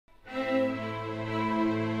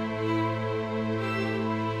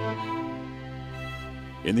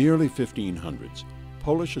In the early 1500s,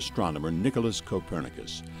 Polish astronomer Nicholas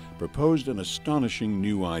Copernicus proposed an astonishing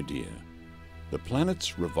new idea. The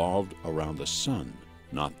planets revolved around the sun,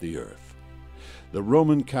 not the Earth. The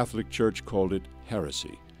Roman Catholic Church called it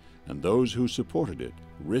heresy, and those who supported it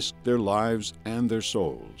risked their lives and their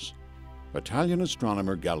souls. Italian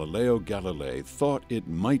astronomer Galileo Galilei thought it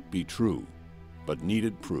might be true, but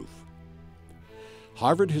needed proof.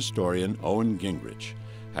 Harvard historian Owen Gingerich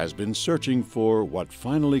has been searching for what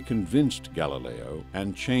finally convinced Galileo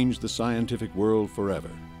and changed the scientific world forever.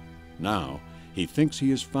 Now, he thinks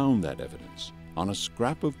he has found that evidence on a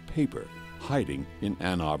scrap of paper hiding in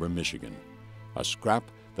Ann Arbor, Michigan, a scrap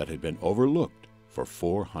that had been overlooked for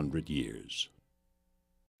 400 years.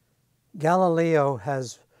 Galileo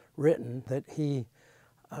has written that he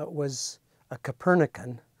was a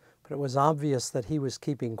Copernican, but it was obvious that he was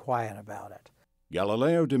keeping quiet about it.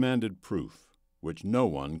 Galileo demanded proof, which no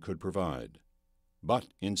one could provide. But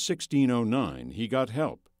in 1609, he got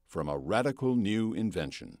help from a radical new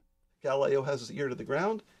invention. Galileo has his ear to the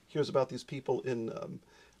ground, hears about these people in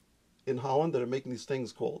Holland that are making these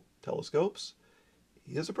things called telescopes.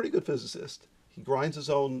 He is a pretty good physicist. He grinds his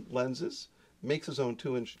own lenses, makes his own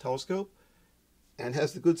 2-inch telescope, and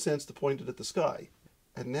has the good sense to point it at the sky.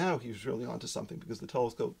 And now he's really onto something because the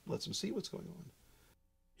telescope lets him see what's going on.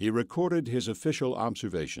 He recorded his official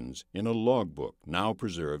observations in a logbook now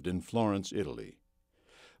preserved in Florence, Italy.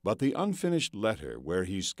 But the unfinished letter where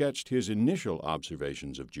he sketched his initial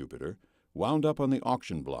observations of Jupiter wound up on the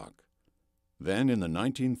auction block. Then, in the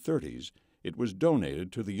 1930s, it was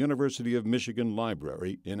donated to the University of Michigan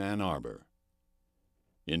Library in Ann Arbor.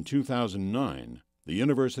 In 2009, the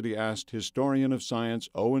university asked historian of science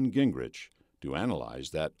Owen Gingerich to analyze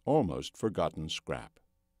that almost forgotten scrap.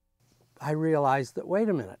 I realized that, wait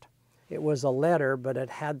a minute, it was a letter, but it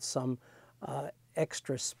had some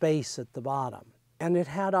extra space at the bottom. And it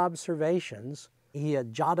had observations. He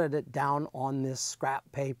had jotted it down on this scrap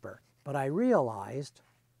paper. But I realized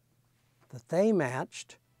that they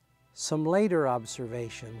matched some later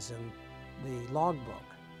observations in the logbook.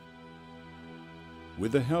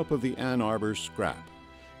 With the help of the Ann Arbor scrap,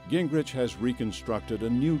 Gingerich has reconstructed a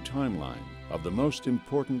new timeline of the most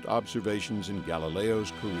important observations in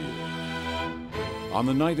Galileo's career. On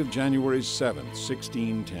the night of January 7,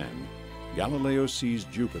 1610, Galileo sees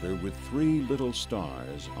Jupiter with 3 little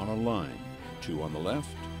stars on a line, 2 on the left,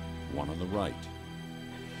 1 on the right.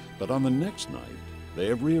 But on the next night, they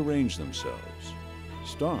have rearranged themselves.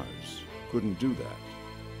 Stars couldn't do that.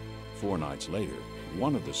 4 nights later,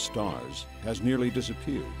 one of the stars has nearly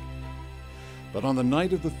disappeared. But on the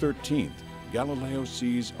night of the 13th, Galileo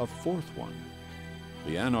sees a 4th one.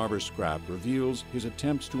 The Ann Arbor scrap reveals his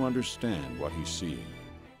attempts to understand what he's seeing.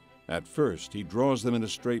 At first, he draws them in a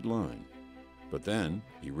straight line, but then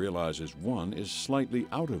he realizes one is slightly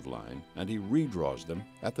out of line and he redraws them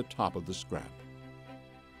at the top of the scrap.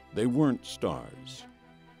 They weren't stars,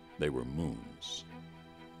 they were moons.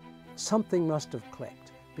 Something must have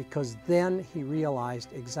clicked, because then he realized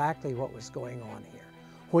exactly what was going on here.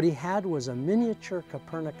 What he had was a miniature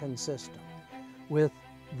Copernican system with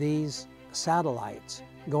these satellites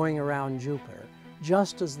going around Jupiter,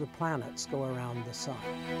 just as the planets go around the sun.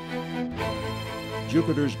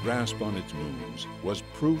 Jupiter's grasp on its moons was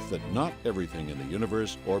proof that not everything in the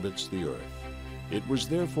universe orbits the Earth. It was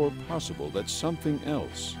therefore possible that something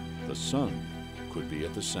else, the sun, could be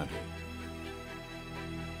at the center.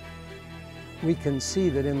 We can see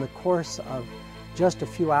that in the course of just a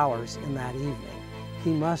few hours in that evening,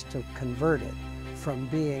 he must have converted from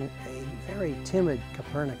being a very timid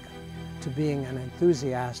Copernican to being an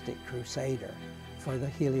enthusiastic crusader for the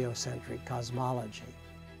heliocentric cosmology.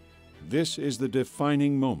 This is the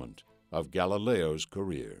defining moment of Galileo's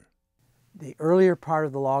career. The earlier part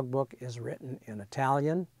of the logbook is written in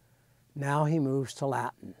Italian. Now he moves to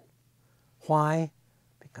Latin. Why?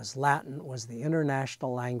 Because Latin was the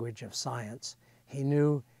international language of science. He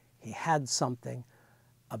knew he had something,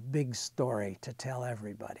 a big story to tell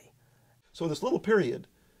everybody. So in this little period,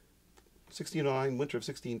 1609, winter of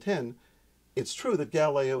 1610, it's true that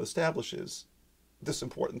Galileo establishes this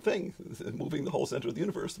important thing, moving the whole center of the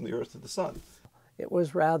universe from the Earth to the sun. It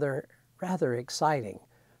was rather exciting,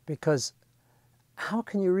 because how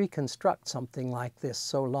can you reconstruct something like this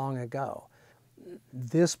so long ago?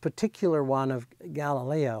 This particular one of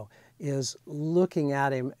Galileo is looking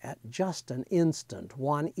at him at just an instant,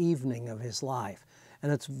 one evening of his life.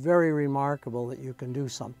 And it's very remarkable that you can do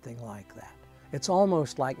something like that. It's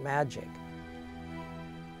almost like magic.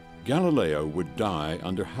 Galileo would die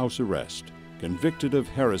under house arrest, convicted of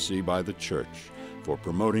heresy by the Church for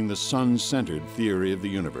promoting the sun-centered theory of the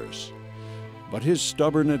universe. But his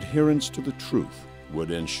stubborn adherence to the truth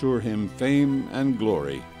would ensure him fame and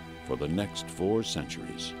glory for the next 4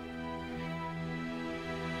 centuries.